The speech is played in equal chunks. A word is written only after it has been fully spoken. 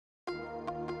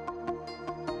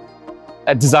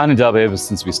At Design Indaba, ever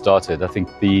since we started, I think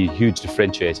the huge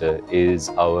differentiator is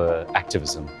our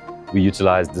activism. We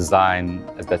utilize design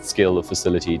as that skill or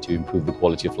facility to improve the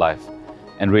quality of life.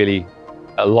 And really,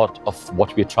 a lot of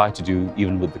what we try to do,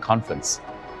 even with the conference,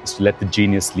 is to let the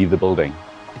genius leave the building.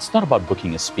 It's not about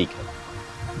booking a speaker.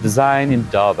 Design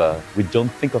Indaba, we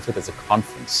don't think of it as a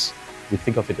conference. We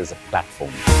think of it as a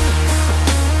platform.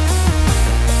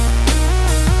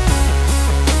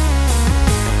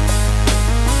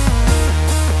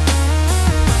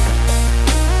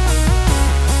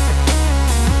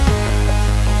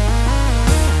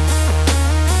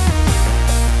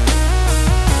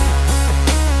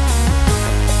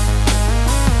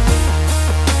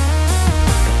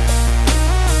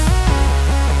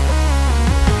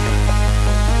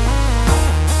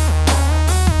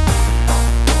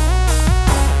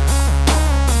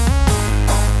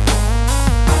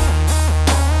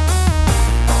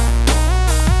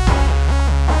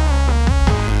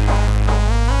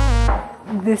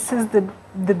 This is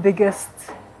the biggest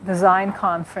design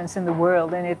conference in the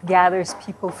world, and it gathers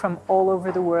people from all over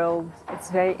the world. It's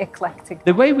very eclectic.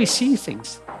 The way we see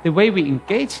things, the way we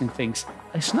engage in things,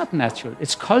 it's not natural,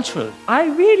 it's cultural. I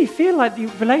really feel like the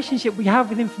relationship we have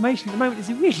with information at the moment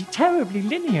is really terribly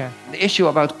linear. The issue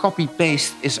about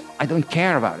copy-paste is I don't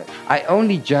care about it. I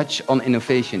only judge on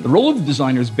innovation. The role of the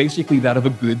designer is basically that of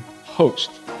a good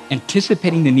host,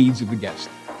 anticipating the needs of the guest.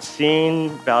 Seeing,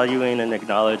 valuing, and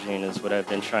acknowledging is what I've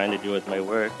been trying to do with my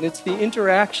work. It's the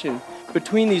interaction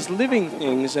between these living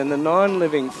things and the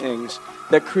non-living things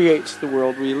that creates the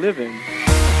world we live in.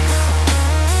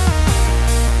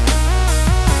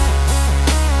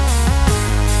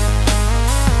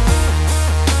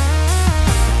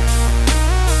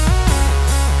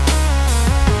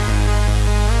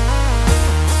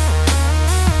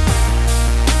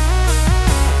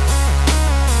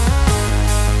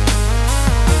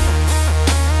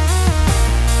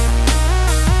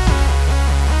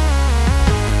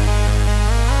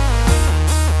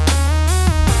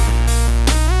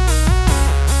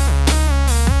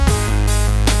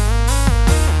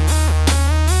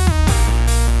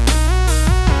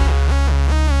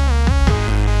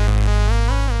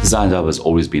 Design Indaba has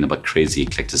always been about crazy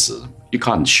eclecticism. You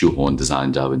can't shoehorn Design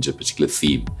Indaba into a particular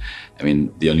theme. I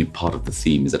mean, the only part of the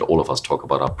theme is that all of us talk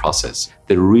about our process.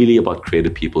 They're really about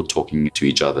creative people talking to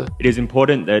each other. It is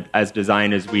important that as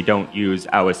designers, we don't use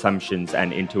our assumptions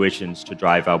and intuitions to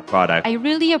drive our product. I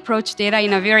really approach data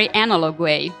in a very analog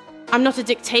way. I'm not a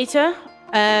dictator.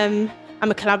 I'm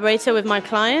a collaborator with my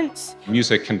clients.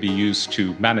 Music can be used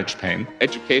to manage pain.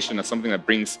 Education is something that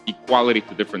brings equality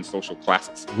to different social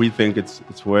classes. We think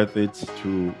it's worth it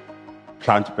to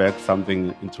plant back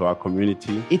something into our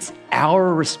community. It's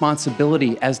our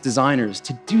responsibility as designers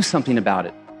to do something about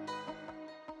it.